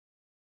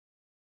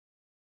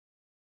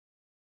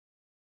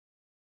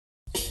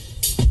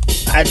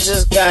I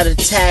just got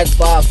attacked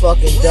by a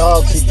fucking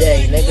dog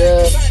today,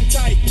 nigga.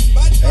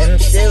 And I'm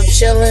still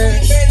chilling.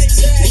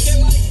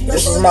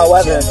 This is my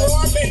weapon.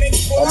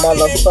 On my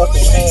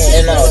motherfucking hand.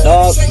 And now,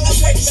 dog.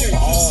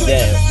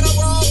 Damn.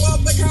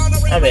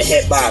 I've been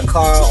hit by a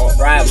car or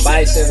riding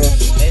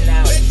bicycles. And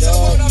now,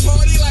 dog.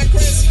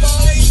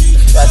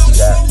 What you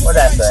got? What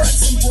that say?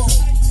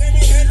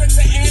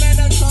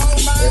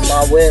 In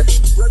my whip.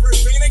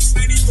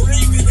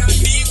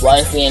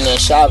 Wifey in there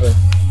shopping.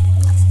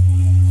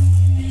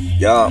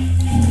 Y'all.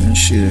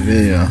 Shoot a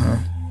video, huh?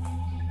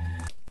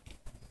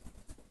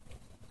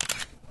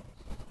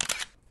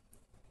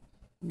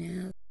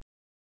 Now.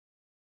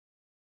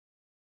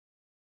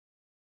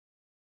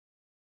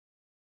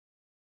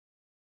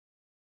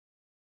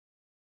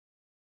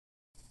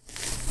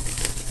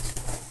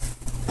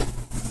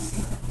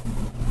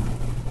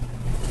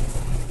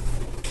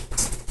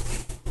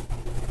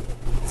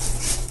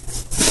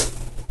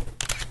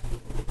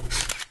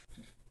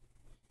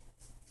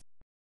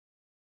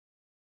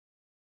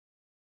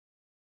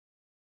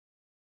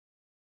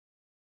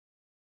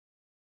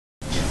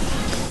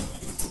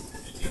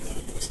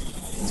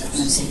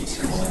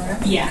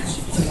 Yeah.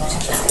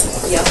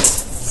 Yep.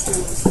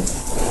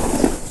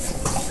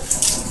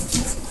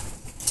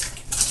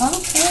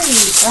 Okay,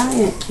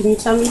 Bryant, can you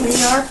tell me who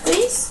you are,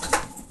 please?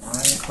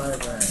 Ryan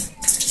Cleveland.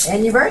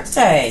 And your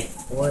birthday.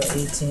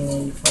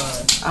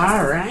 4/18/85.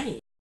 All right.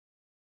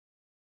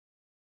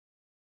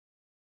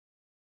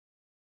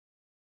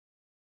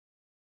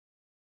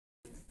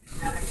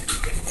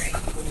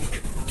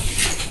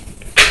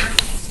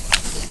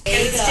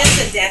 It's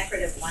just a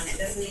decorative one. It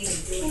doesn't even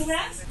do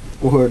that.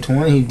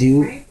 420,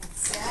 dude.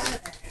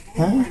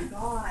 Oh my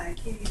god, I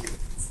can't even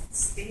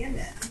stand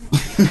it.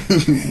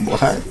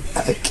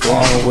 What?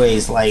 Long way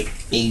is like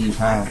 80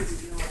 pounds.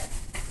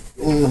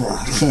 Ooh,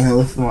 I can't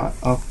lift my.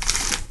 Oh,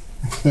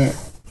 I can't.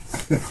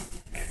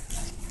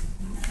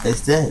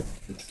 It's dead.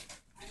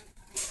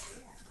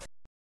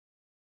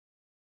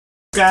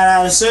 Got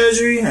out of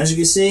surgery, as you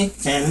can see.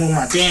 Can't move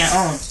my damn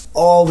arms.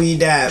 All we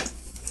dab.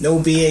 No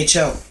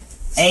BHO.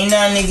 Ain't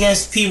nothing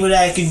against people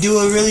that can do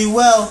it really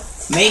well,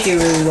 make it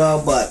really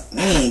well, but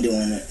we ain't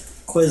doing it.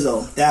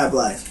 Quizzo, dab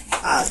life.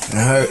 It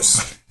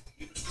hurts.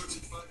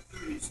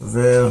 For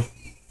real.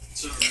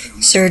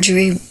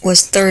 Surgery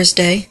was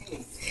Thursday,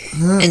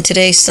 and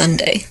today's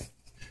Sunday.